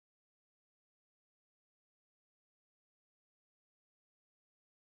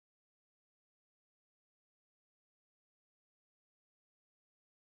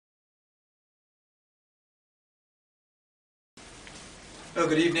Well,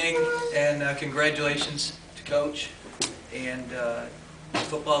 good evening, and congratulations to Coach and the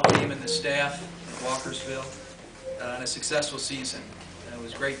football team and the staff at Walkersville on a successful season. It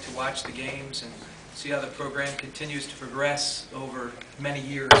was great to watch the games and see how the program continues to progress over many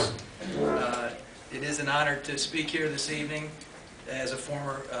years. It is an honor to speak here this evening as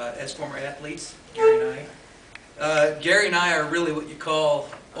former athletes, Gary and I. Gary and I are really what you call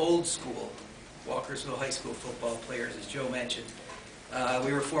old school Walkersville High School football players, as Joe mentioned.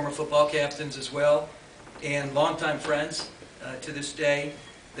 We were former football captains as well, and longtime friends to this day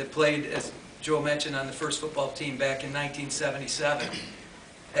that played, as Joe mentioned, on the first football team back in 1977.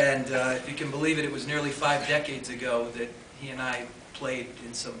 And if you can believe it, it was nearly 5 decades ago that he and I played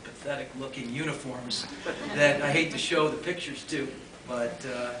in some pathetic-looking uniforms that I hate to show the pictures to, but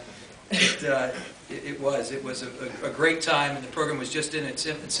it was a great time, and the program was just in its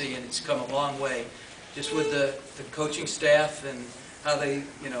infancy, and it's come a long way, just with the coaching staff and how they,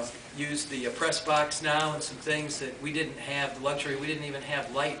 use the press box now and some things that we didn't have the luxury. We didn't even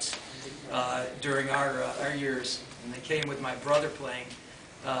have lights during our years, and they came with my brother playing,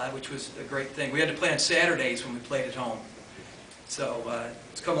 which was a great thing. We had to play on Saturdays when we played at home, so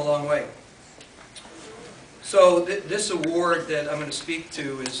it's come a long way. So this award that I'm going to speak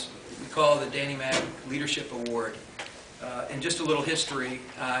to is we call the Danny Mack Leadership Award, and just a little history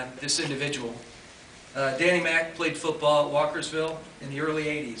on this individual. Danny Mack played football at Walkersville in the early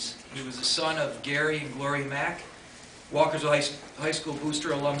 80s. He was the son of Gary and Gloria Mack, Walkersville High School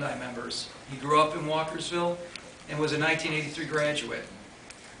Booster alumni members. He grew up in Walkersville and was a 1983 graduate.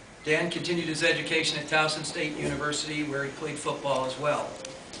 Dan continued his education at Towson State University, where he played football as well.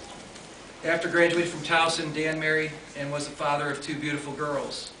 After graduating from Towson, Dan married and was the father of 2 beautiful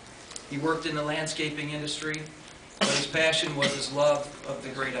girls. He worked in the landscaping industry, but his passion was his love of the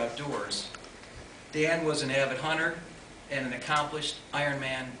great outdoors. Dan was an avid hunter and an accomplished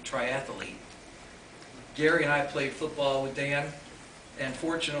Ironman triathlete. Gary and I played football with Dan, and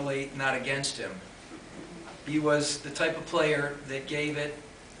fortunately not against him. He was the type of player that gave it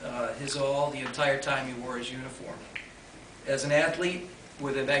his all the entire time he wore his uniform. As an athlete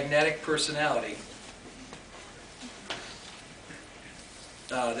with a magnetic personality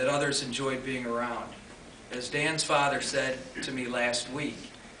that others enjoyed being around. As Dan's father said to me last week,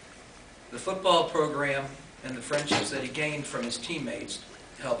 the football program and the friendships that he gained from his teammates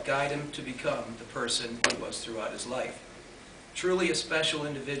helped guide him to become the person he was throughout his life. Truly a special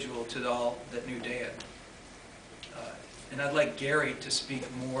individual to all that knew Dan. And I'd like Gary to speak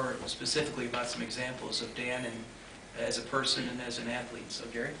more specifically about some examples of Dan and as a person and as an athlete. So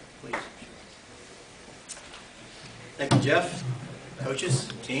Gary, please. Thank you, Jeff, coaches,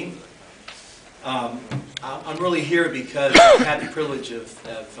 team. I'm really here because I've had the privilege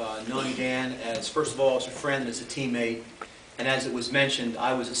of knowing Dan as, first of all, as a friend and as a teammate. And as it was mentioned,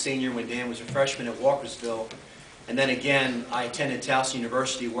 I was a senior when Dan was a freshman at Walkersville. And then again, I attended Towson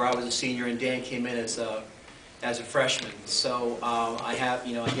University where I was a senior and Dan came in as a freshman. So I have,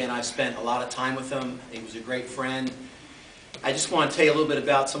 again, I spent a lot of time with him. He was a great friend. I just want to tell you a little bit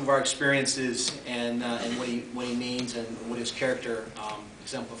about some of our experiences and what he means and what his character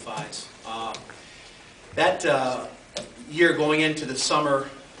exemplifies. That year going into the summer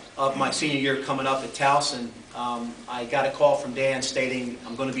of my senior year coming up at Towson, I got a call from Dan stating,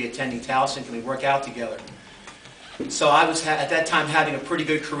 I'm going to be attending Towson, can we work out together? So I was at that time having a pretty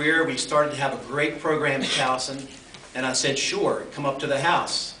good career. We started to have a great program at Towson, and I said, sure, come up to the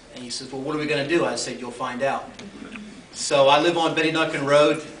house. And he says, well, what are we going to do? I said, you'll find out. So I live on Benny Duncan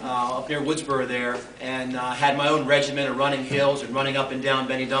Road up near Woodsboro there, and had my own regiment of running hills and running up and down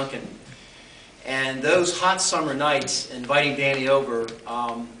Benny Duncan. And those hot summer nights, inviting Danny over,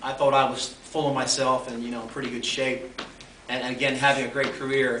 I thought I was full of myself and in pretty good shape, and again having a great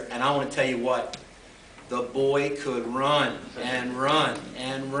career. And I want to tell you what, the boy could run and run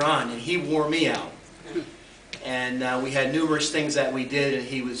and run, and he wore me out. And we had numerous things that we did, and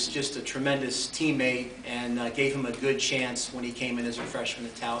he was just a tremendous teammate, and gave him a good chance when he came in as a freshman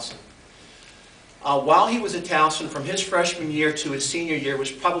at Towson. While he was at Towson, from his freshman year to his senior year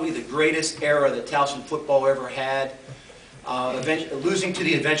was probably the greatest era that Towson football ever had. Losing to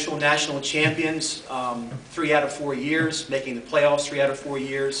the eventual national champions 3 out of 4 years, making the playoffs 3 out of 4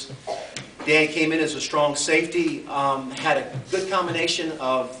 years. Dan came in as a strong safety, had a good combination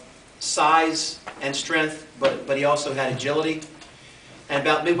of size and strength, but he also had agility. And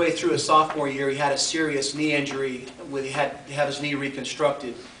about midway through his sophomore year, he had a serious knee injury. He had to have his knee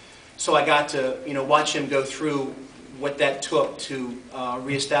reconstructed. So I got to watch him go through what that took to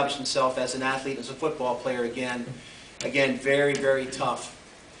reestablish himself as an athlete, as a football player again. Again, very, very tough.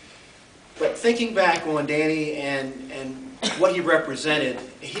 But thinking back on Danny and what he represented,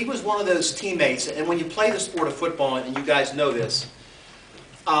 he was one of those teammates, and when you play the sport of football, and you guys know this,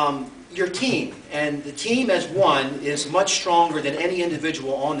 your team, and the team as one is much stronger than any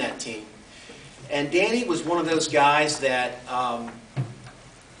individual on that team. And Danny was one of those guys that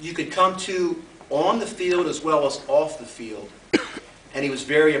you could come to on the field as well as off the field, and he was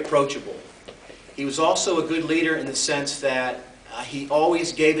very approachable. He was also a good leader in the sense that he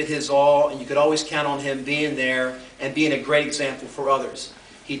always gave it his all, and you could always count on him being there and being a great example for others.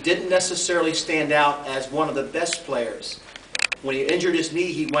 He didn't necessarily stand out as one of the best players. When he injured his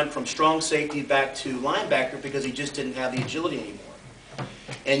knee, he went from strong safety back to linebacker because he just didn't have the agility anymore.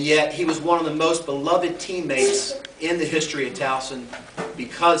 And yet, he was one of the most beloved teammates in the history of Towson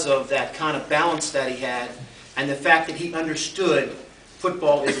because of that kind of balance that he had and the fact that he understood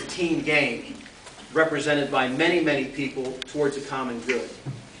football is a team game represented by many, many people towards a common good.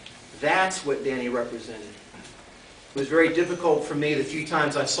 That's what Danny represented. It was very difficult for me the few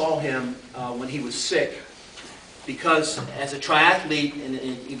times I saw him when he was sick, because as a triathlete,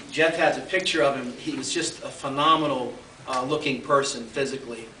 and Jeff has a picture of him, he was just a phenomenal looking person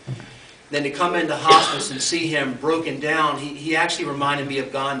physically. Then to come into hospice and see him broken down, he actually reminded me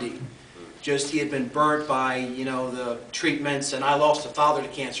of Gandhi. Just he had been burnt by, you know, the treatments, and I lost a father to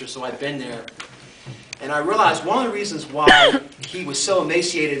cancer, so I've been there. And I realized one of the reasons why he was so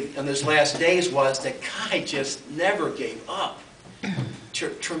emaciated in those last days was that guy just never gave up.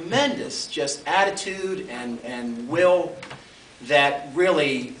 Tremendous just attitude and will that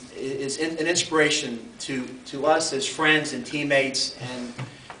really is an inspiration to us as friends and teammates, and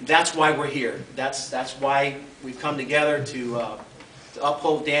that's why we're here. That's why we've come together to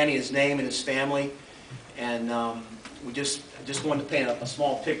uphold Danny, his name, and his family. And we just wanted to paint a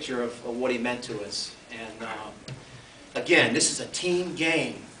small picture of what he meant to us. And again, this is a team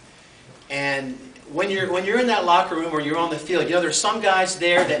game. And when you're in that locker room or you're on the field, you know, there's some guys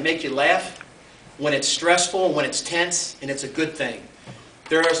there that make you laugh when it's stressful, when it's tense, and it's a good thing.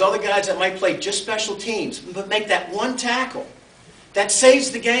 There's other guys that might play just special teams, but make that one tackle that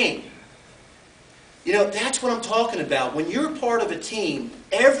saves the game. You know, that's what I'm talking about. When you're part of a team,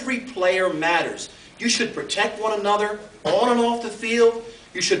 every player matters. You should protect one another on and off the field.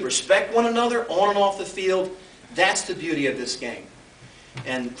 You should respect one another on and off the field. That's the beauty of this game.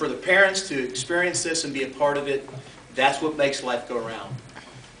 And for the parents to experience this and be a part of it, that's what makes life go around.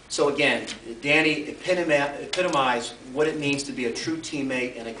 So again, Danny epitomized what it means to be a true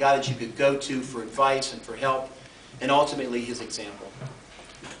teammate and a guy that you could go to for advice and for help, and ultimately his example.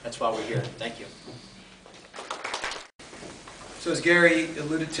 That's why we're here. Thank you. So as Gary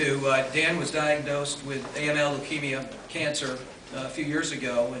alluded to, Dan was diagnosed with AML leukemia cancer a few years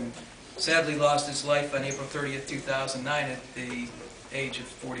ago, and sadly lost his life on April 30th, 2009 at the age of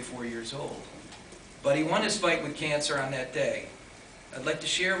 44 years old. But he won his fight with cancer on that day. I'd like to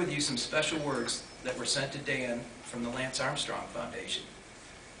share with you some special words that were sent to Dan from the Lance Armstrong Foundation.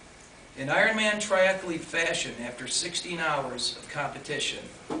 In Ironman triathlete fashion, after 16 hours of competition,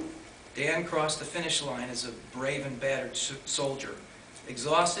 Dan crossed the finish line as a brave and battered soldier,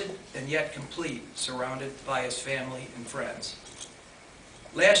 exhausted and yet complete, surrounded by his family and friends.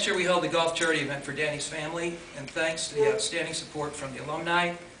 Last year we held the golf charity event for Danny's family, and thanks to the outstanding support from the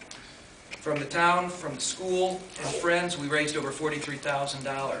alumni, from the town, from the school, and friends, we raised over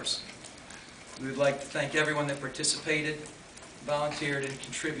 $43,000. We would like to thank everyone that participated, volunteered, and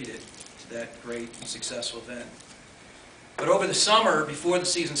contributed to that great and successful event. But over the summer, before the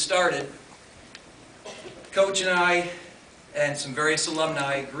season started, Coach and I and some various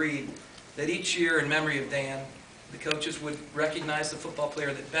alumni agreed that each year, in memory of Dan, the coaches would recognize the football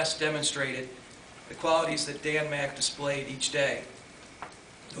player that best demonstrated the qualities that Dan Mack displayed each day.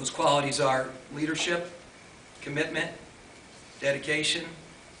 Those qualities are leadership, commitment, dedication,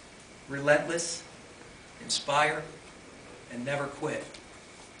 relentless, inspire, and never quit.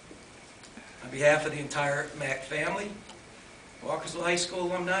 On behalf of the entire Mack family, Walkersville High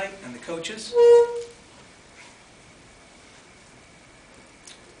School alumni, and the coaches,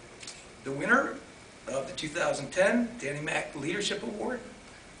 the winner of the 2010 Danny Mack Leadership Award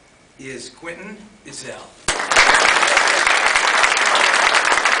is Quentin Izell.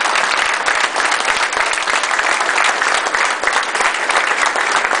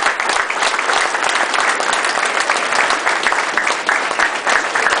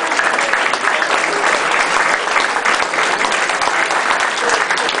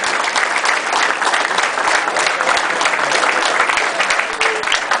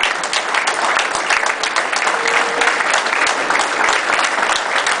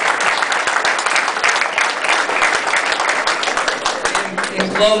 In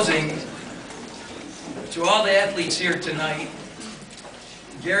closing, To all the athletes here tonight,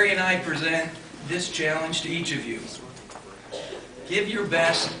 Gary and I present this challenge to each of you. Give your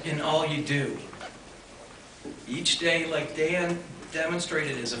best in all you do. Each day, like Dan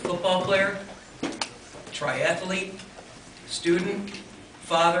demonstrated as a football player, triathlete, student,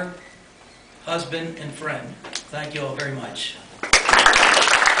 father, husband, and friend. Thank you all very much.